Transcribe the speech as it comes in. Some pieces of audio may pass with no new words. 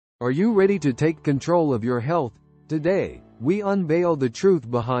Are you ready to take control of your health? Today, we unveil the truth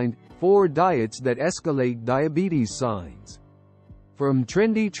behind 4 diets that escalate diabetes signs. From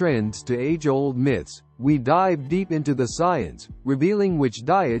trendy trends to age-old myths, we dive deep into the science, revealing which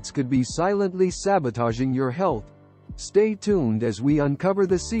diets could be silently sabotaging your health. Stay tuned as we uncover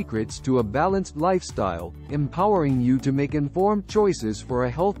the secrets to a balanced lifestyle, empowering you to make informed choices for a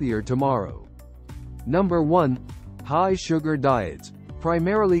healthier tomorrow. Number 1. High-sugar diets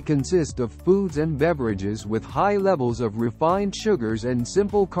primarily consist of foods and beverages with high levels of refined sugars and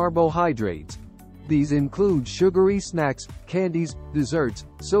simple carbohydrates. These include sugary snacks, candies, desserts,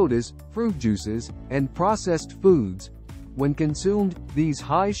 sodas, fruit juices, and processed foods. When consumed, these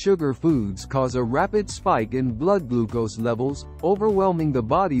high-sugar foods cause a rapid spike in blood glucose levels, overwhelming the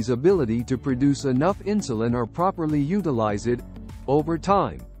body's ability to produce enough insulin or properly utilize it. Over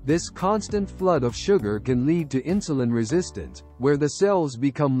time, this constant flood of sugar can lead to insulin resistance, where the cells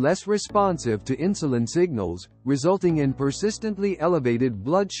become less responsive to insulin signals, resulting in persistently elevated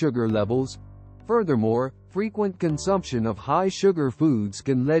blood sugar levels. Furthermore, frequent consumption of high-sugar foods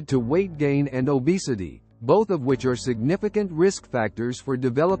can lead to weight gain and obesity, both of which are significant risk factors for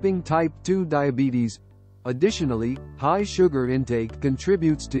developing type 2 diabetes. Additionally, high sugar intake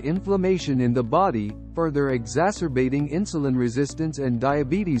contributes to inflammation in the body, further exacerbating insulin resistance and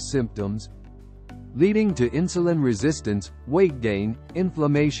diabetes symptoms, leading to insulin resistance, weight gain,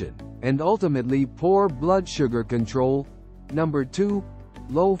 inflammation, and ultimately poor blood sugar control. Number 2.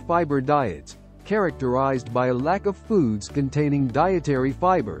 Low-fiber diets, characterized by a lack of foods containing dietary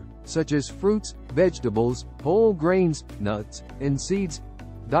fiber, such as fruits, vegetables, whole grains, nuts, and seeds.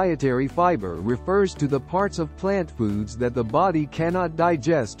 Dietary fiber refers to the parts of plant foods that the body cannot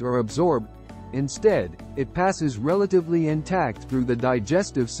digest or absorb. Instead, it passes relatively intact through the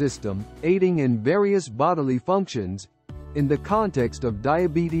digestive system, aiding in various bodily functions. In the context of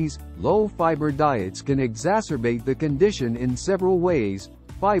diabetes, low-fiber diets can exacerbate the condition in several ways.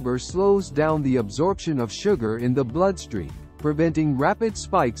 Fiber slows down the absorption of sugar in the bloodstream, preventing rapid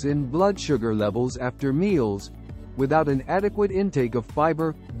spikes in blood sugar levels after meals. Without an adequate intake of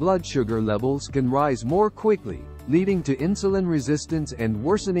fiber, blood sugar levels can rise more quickly, leading to insulin resistance and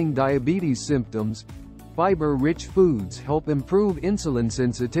worsening diabetes symptoms. Fiber-rich foods help improve insulin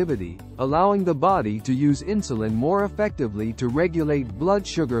sensitivity, allowing the body to use insulin more effectively to regulate blood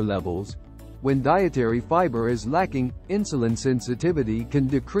sugar levels. When dietary fiber is lacking, insulin sensitivity can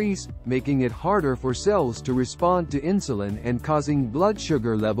decrease, making it harder for cells to respond to insulin and causing blood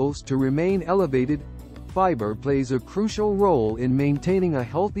sugar levels to remain elevated. Fiber plays a crucial role in maintaining a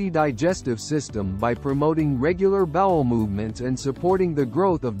healthy digestive system by promoting regular bowel movements and supporting the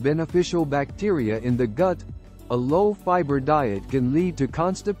growth of beneficial bacteria in the gut. A low-fiber diet can lead to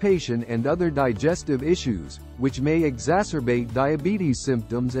constipation and other digestive issues, which may exacerbate diabetes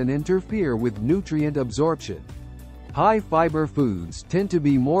symptoms and interfere with nutrient absorption. High-fiber foods tend to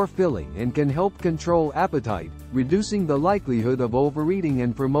be more filling and can help control appetite, reducing the likelihood of overeating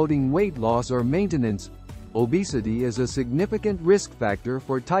and promoting weight loss or maintenance. Obesity is a significant risk factor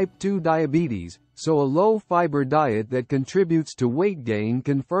for type 2 diabetes, so a low-fiber diet that contributes to weight gain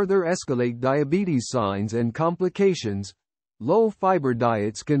can further escalate diabetes signs and complications. Low-fiber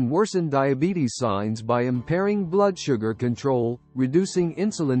diets can worsen diabetes signs by impairing blood sugar control, reducing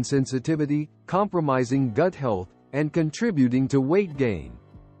insulin sensitivity, compromising gut health, and contributing to weight gain.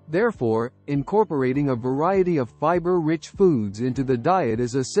 Therefore, incorporating a variety of fiber-rich foods into the diet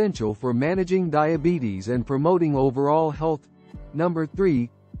is essential for managing diabetes and promoting overall health. Number 3.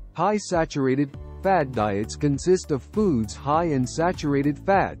 High-saturated fat diets consist of foods high in saturated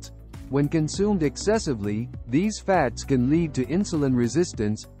fats. When consumed excessively, these fats can lead to insulin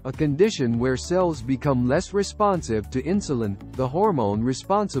resistance, a condition where cells become less responsive to insulin, the hormone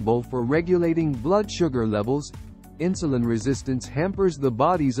responsible for regulating blood sugar levels. Insulin resistance hampers the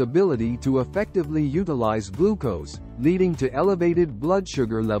body's ability to effectively utilize glucose, leading to elevated blood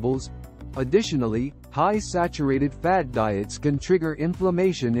sugar levels. Additionally, high-saturated fat diets can trigger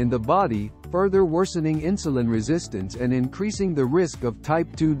inflammation in the body, further worsening insulin resistance and increasing the risk of type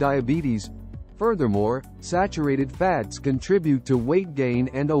 2 diabetes. Furthermore, saturated fats contribute to weight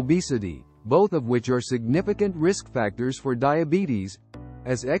gain and obesity, both of which are significant risk factors for diabetes.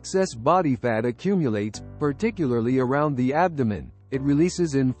 As excess body fat accumulates, particularly around the abdomen, it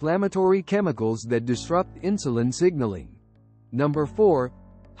releases inflammatory chemicals that disrupt insulin signaling. Number 4.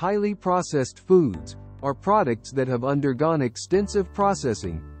 Highly processed foods are products that have undergone extensive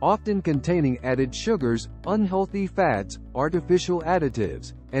processing, often containing added sugars, unhealthy fats, artificial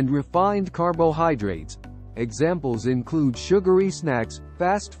additives, and refined carbohydrates. Examples include sugary snacks,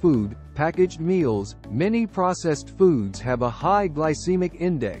 fast food, packaged meals. Many processed foods have a high glycemic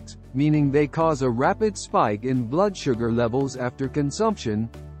index, meaning they cause a rapid spike in blood sugar levels after consumption.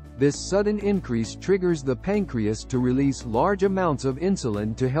 This sudden increase triggers the pancreas to release large amounts of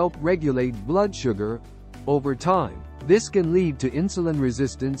insulin to help regulate blood sugar. Over time, this can lead to insulin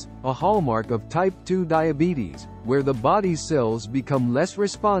resistance, a hallmark of type 2 diabetes, where the body's cells become less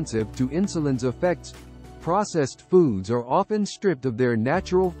responsive to insulin's effects. Processed foods are often stripped of their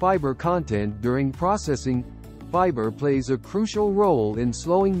natural fiber content during processing. Fiber plays a crucial role in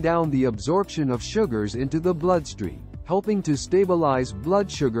slowing down the absorption of sugars into the bloodstream, helping to stabilize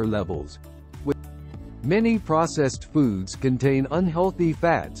blood sugar levels. Many processed foods contain unhealthy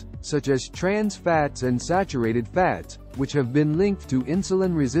fats, such as trans fats and saturated fats, which have been linked to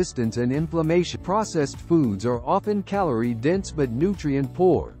insulin resistance and inflammation. Processed foods are often calorie-dense but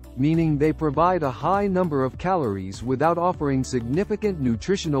nutrient-poor, meaning they provide a high number of calories without offering significant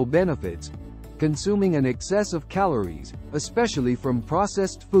nutritional benefits. Consuming an excess of calories, especially from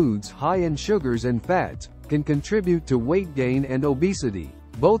processed foods high in sugars and fats, can contribute to weight gain and obesity,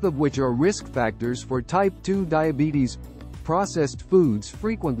 both of which are risk factors for type 2 diabetes. Processed foods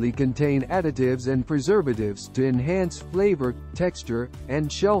frequently contain additives and preservatives to enhance flavor, texture, and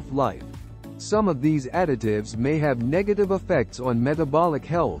shelf life. Some of these additives may have negative effects on metabolic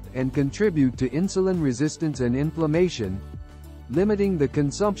health and contribute to insulin resistance and inflammation. Limiting the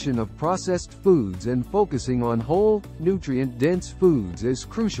consumption of processed foods and focusing on whole, nutrient-dense foods is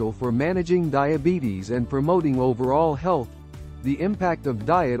crucial for managing diabetes and promoting overall health. The impact of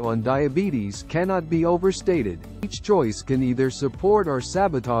diet on diabetes cannot be overstated. Each choice can either support or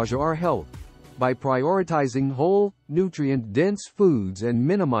sabotage our health. By prioritizing whole, nutrient-dense foods and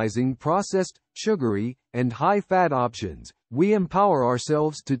minimizing processed, sugary, and high-fat options, we empower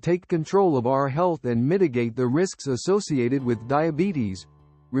ourselves to take control of our health and mitigate the risks associated with diabetes.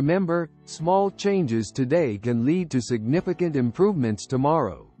 Remember, small changes today can lead to significant improvements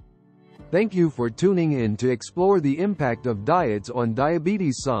tomorrow. Thank you for tuning in to explore the impact of diets on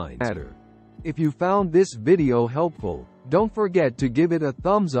diabetes signs. If you found this video helpful, don't forget to give it a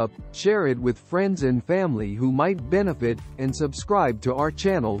thumbs up, share it with friends and family who might benefit, and subscribe to our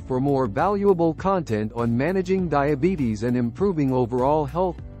channel for more valuable content on managing diabetes and improving overall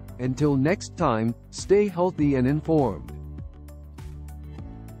health. Until next time, stay healthy and informed.